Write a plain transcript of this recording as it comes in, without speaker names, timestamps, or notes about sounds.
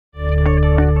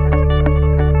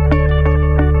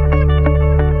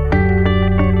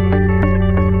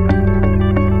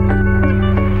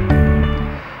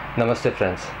Namaste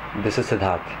friends, this is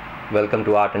Siddhartha. Welcome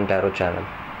to Art and Tarot channel.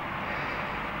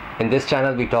 In this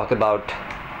channel we talk about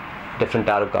different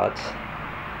tarot cards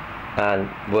and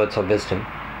words of wisdom,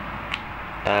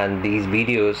 and these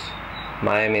videos,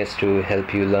 my aim is to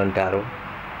help you learn tarot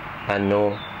and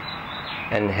know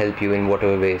and help you in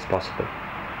whatever way is possible.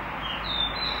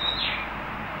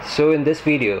 So in this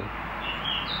video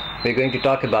we're going to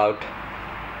talk about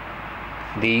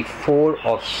the Four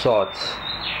of Swords.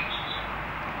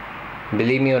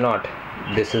 Believe me or not,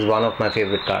 this is one of my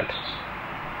favorite cards,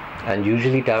 and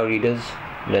usually tarot readers,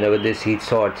 whenever they see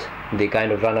swords, they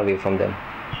kind of run away from them.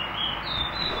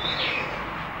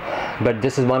 But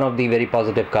this is one of the very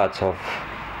positive cards of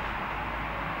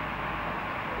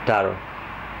tarot,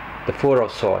 the Four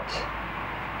of Swords.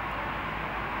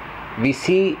 We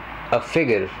see a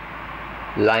figure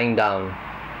lying down.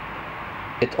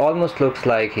 It almost looks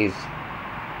like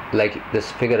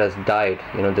this figure has died,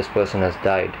 this person has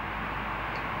died.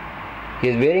 He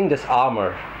is wearing this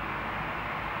armor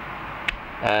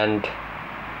and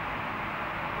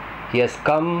he has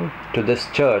come to this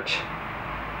church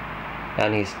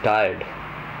and he's tired.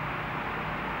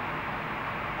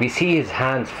 We see his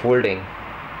hands folding.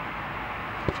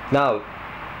 Now,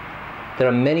 there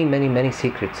are many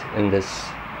secrets in this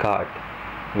card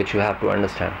which you have to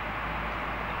understand.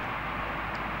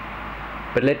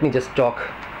 But let me just talk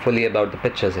fully about the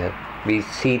pictures here. We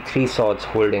see three swords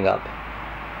holding up,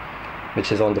 which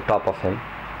is on the top of him,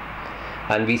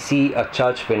 and we see a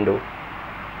church window.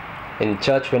 In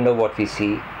church window, what we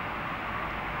see,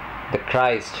 the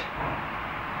Christ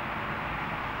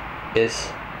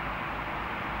is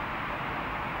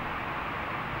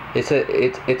it's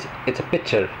a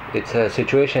picture. It's a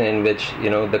situation in which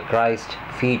the Christ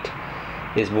feet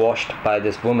is washed by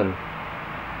this woman,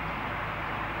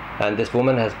 and this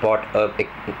woman has bought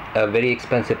a very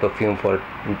expensive perfume for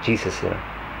Jesus.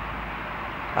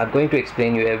 I'm going to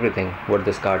explain you everything what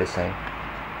this card is saying.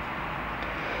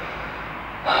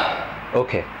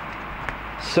 Okay,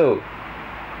 so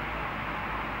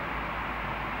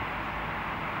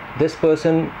this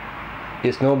person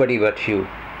is nobody but you,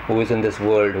 who is in this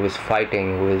world, who is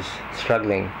fighting, who is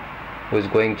struggling, who is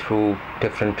going through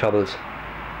different troubles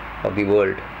of the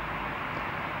world,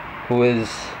 who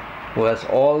has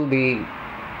all the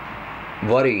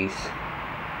worries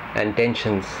and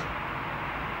tensions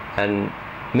and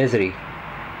misery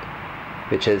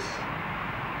which is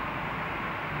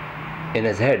in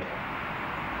his head,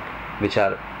 which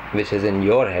is in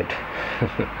your head.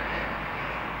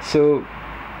 So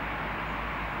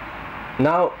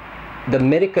now the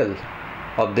miracle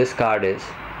of this card is,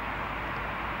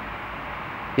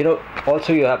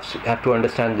 also you have to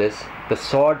understand this. The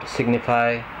sword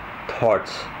signify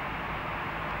thoughts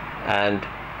and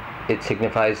it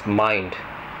signifies mind,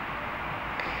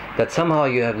 that somehow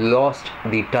you have lost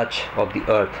the touch of the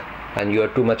earth and you are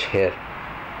too much here.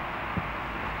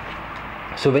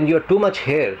 So when you are too much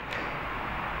here,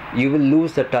 you will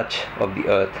lose the touch of the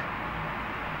earth.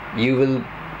 You will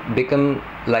become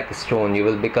like a stone. You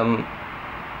will become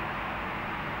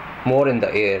more in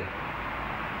the air.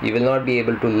 You will not be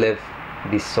able to live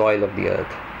the soil of the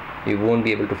earth. You won't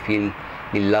be able to feel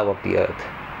the love of the earth.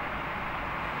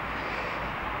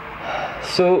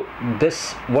 So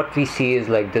this, what we see is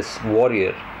like this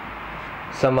warrior,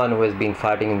 someone who has been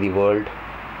fighting in the world,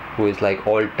 who is like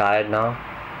all tired now.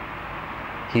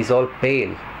 He's all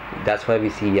pale. That's why we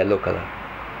see yellow color.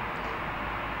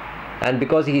 And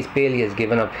because he is pale, he has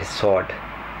given up his sword,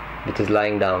 which is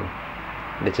lying down,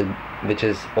 which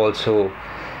is also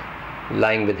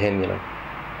lying with him,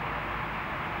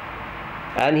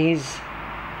 And he's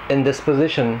in this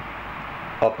position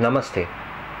of Namaste.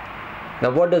 Now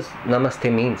what does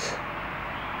Namaste means?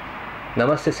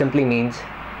 Namaste simply means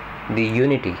the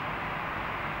unity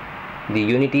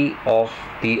of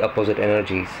the opposite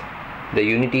energies, the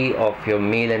unity of your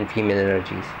male and female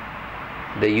energies,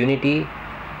 the unity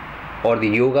or the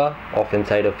yoga of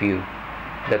inside of you,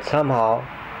 that somehow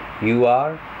you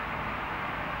are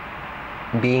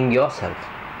being yourself.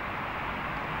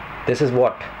 This is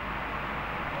what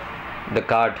the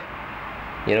card,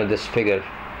 this figure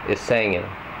is saying.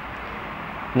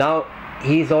 Now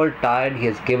he is all tired, he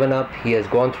has given up, he has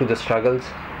gone through the struggles,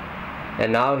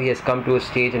 and now he has come to a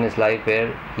stage in his life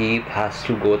where he has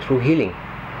to go through healing.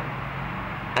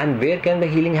 And where can the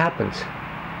healing happen?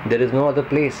 There is no other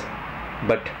place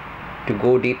but to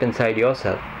go deep inside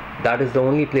yourself. That is the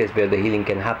only place where the healing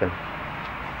can happen.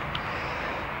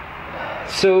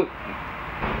 So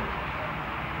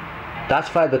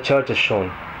that's why the church is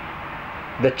shown.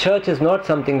 The church is not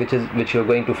something which you're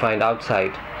going to find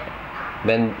outside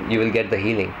when you will get the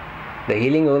healing. The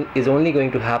healing is only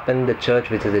going to happen in the church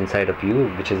which is inside of you,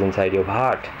 which is inside your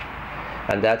heart.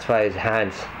 And that's why his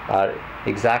hands are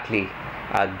exactly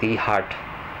at the heart.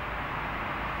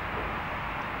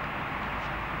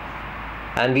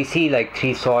 And we see like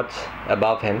 3 swords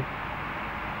above him,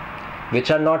 which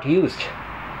are not used.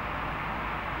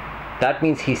 That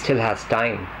means he still has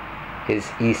time.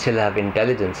 He still have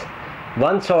intelligence.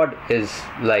 One sword is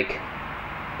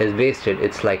wasted.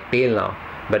 It's like pale now.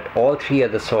 But all 3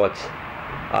 other swords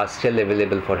are still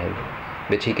available for him,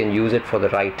 which he can use it for the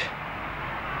right.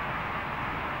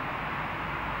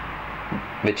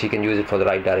 Which he can use it for the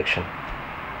right direction.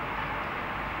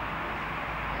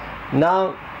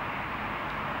 Now,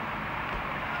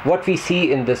 what we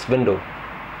see in this window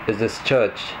is this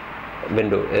church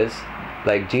window is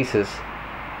like Jesus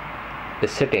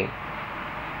is sitting,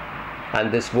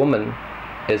 and this woman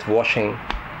is washing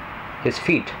his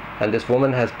feet, and this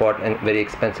woman has bought a very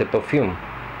expensive perfume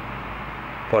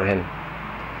for him.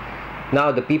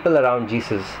 Now the people around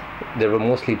Jesus, they were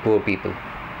mostly poor people,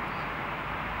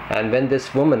 and when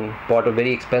this woman bought a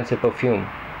very expensive perfume,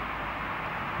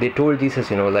 they told Jesus,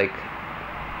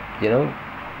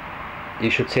 you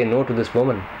should say no to this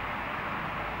woman,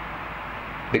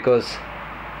 because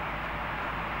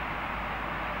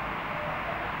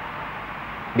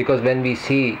when we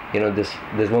see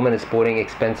this woman is pouring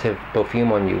expensive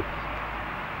perfume on you,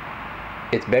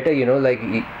 it's better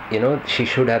she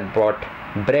should have brought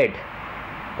bread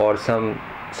or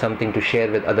something to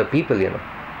share with other people.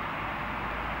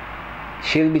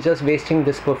 She'll be just wasting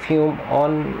this perfume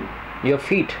on your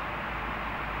feet.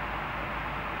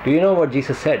 Do you know what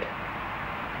Jesus said?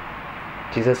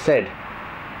 Jesus said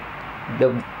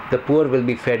the poor will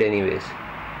be fed anyways,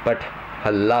 but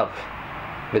her love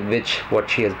with which what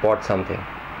she has bought something,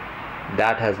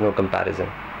 that has no comparison.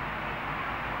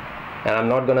 And I'm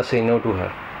not gonna say no to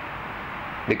her,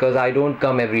 because I don't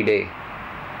come every day.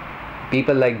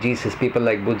 People like Jesus, people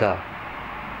like Buddha,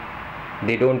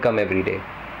 they don't come every day.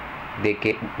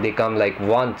 They come like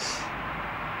once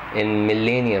in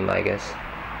millennium, I guess.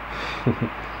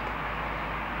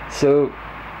 So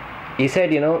he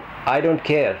said, I don't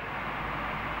care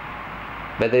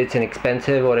whether it's an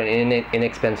expensive or an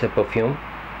inexpensive perfume.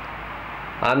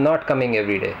 I'm not coming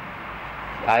every day.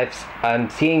 I'm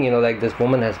seeing, this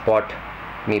woman has bought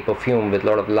me perfume with a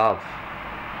lot of love,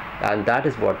 and that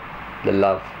is what the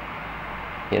love,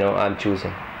 I'm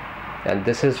choosing. And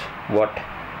this is what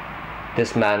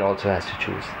this man also has to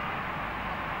choose.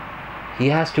 He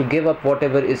has to give up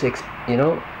whatever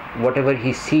whatever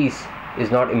he sees is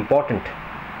not important,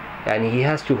 and he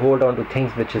has to hold on to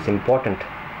things which is important.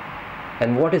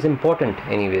 And what is important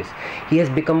anyways? He has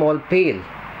become all pale.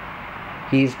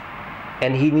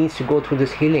 And he needs to go through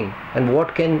this healing. And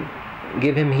what can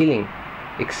give him healing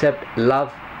except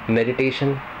love,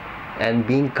 meditation, and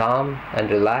being calm and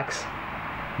relaxed?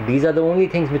 These are the only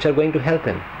things which are going to help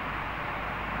him.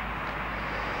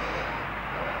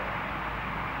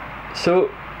 So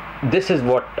this is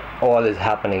what all is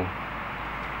happening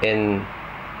in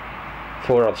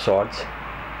 4 of Swords.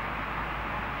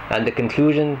 And the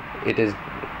conclusion it is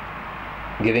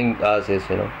giving us is,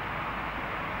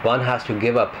 one has to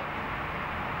give up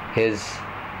his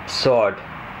sword,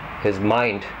 his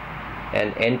mind,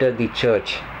 and enter the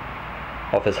church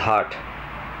of his heart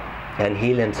and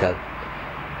heal himself.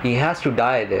 He has to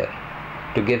die there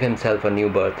to give himself a new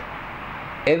birth.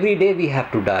 Every day we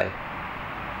have to die.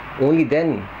 Only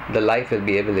then the life will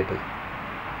be available.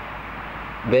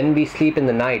 When we sleep in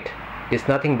the night, it's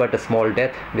nothing but a small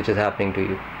death which is happening to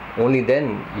you. Only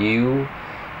then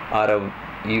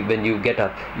when you get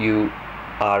up, you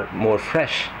are more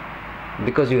fresh,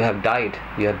 because you have died,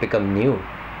 you have become new.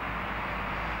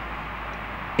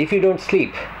 If you don't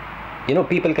sleep,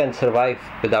 people can survive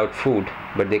without food,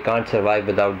 but they can't survive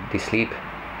without the sleep,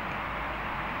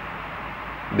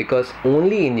 because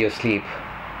only in your sleep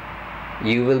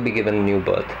you will be given a new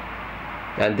birth.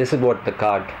 And this is what the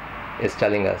card is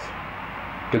telling us,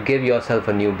 to give yourself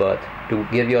a new birth, to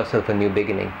give yourself a new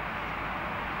beginning.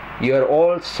 You are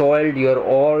all soiled, you are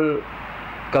all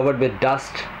covered with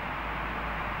dust.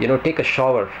 Take a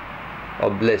shower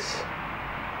of bliss.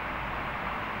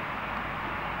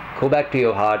 Go back to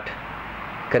your heart,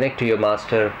 connect to your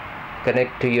master,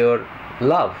 connect to your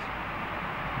love.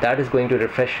 That is going to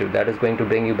refresh you, that is going to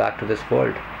bring you back to this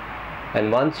world.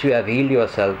 And once you have healed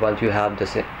yourself, once you have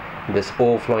this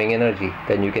overflowing energy,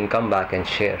 then you can come back and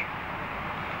share.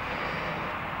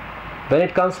 When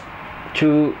it comes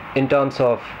to in terms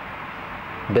of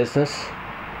business,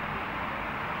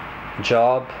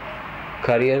 job,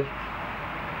 career,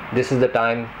 this is the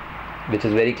time which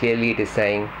is very clearly it is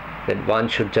saying that one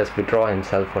should just withdraw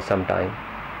himself for some time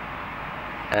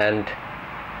and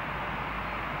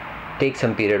take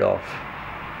some period off.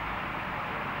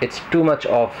 It's too much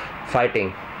of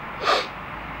fighting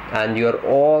and you're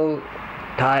all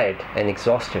tired and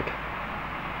exhausted.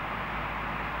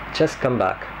 Just come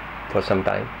back for some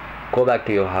time. Go back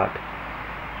to your heart.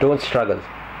 Don't struggle.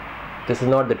 This is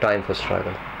not the time for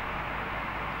struggle.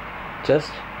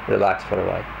 Just relax for a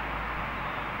while.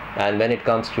 And when it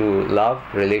comes to love,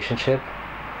 relationship,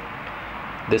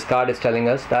 this card is telling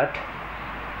us that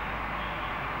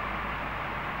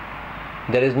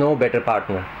there is no better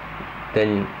partner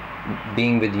than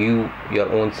being with you, your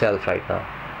own self right now.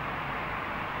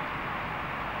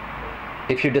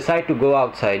 If you decide to go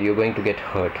outside, you're going to get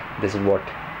hurt. This is what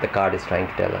the card is trying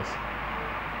to tell us.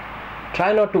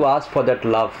 Try not to ask for that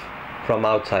love from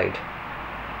outside.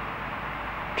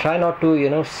 Try not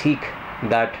to, seek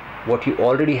that what you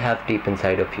already have deep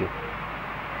inside of you.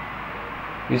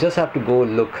 You just have to go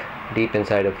look deep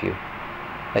inside of you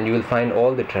and you will find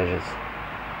all the treasures.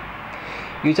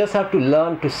 You just have to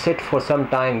learn to sit for some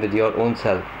time with your own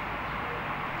self.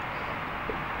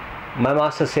 My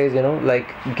master says,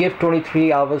 give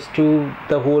 23 hours to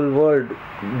the whole world.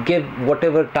 Give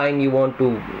whatever time you want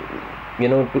to,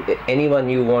 to anyone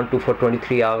you want to for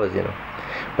 23 hours,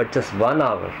 But just 1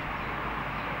 hour,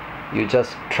 you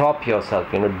just drop yourself,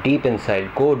 deep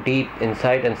inside. Go deep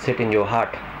inside and sit in your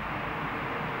heart.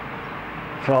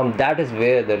 From that is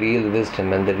where the real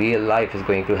wisdom and the real life is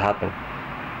going to happen.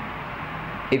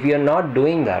 If you are not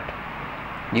doing that,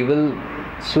 you will,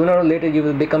 sooner or later, you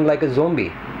will become like a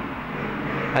zombie.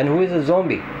 And who is a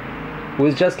zombie? Who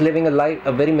is just living a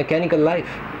very mechanical life.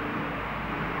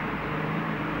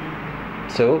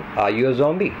 So, are you a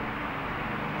zombie?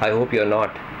 I hope you're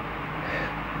not.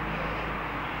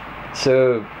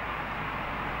 So,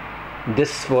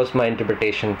 this was my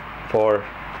interpretation for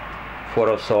Four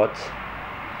of Swords.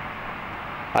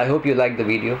 I hope you liked the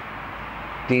video.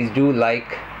 Please do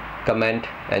like, comment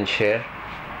and share,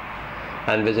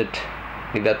 and visit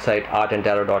the website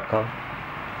artandtarot.com.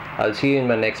 I'll see you in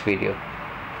my next video.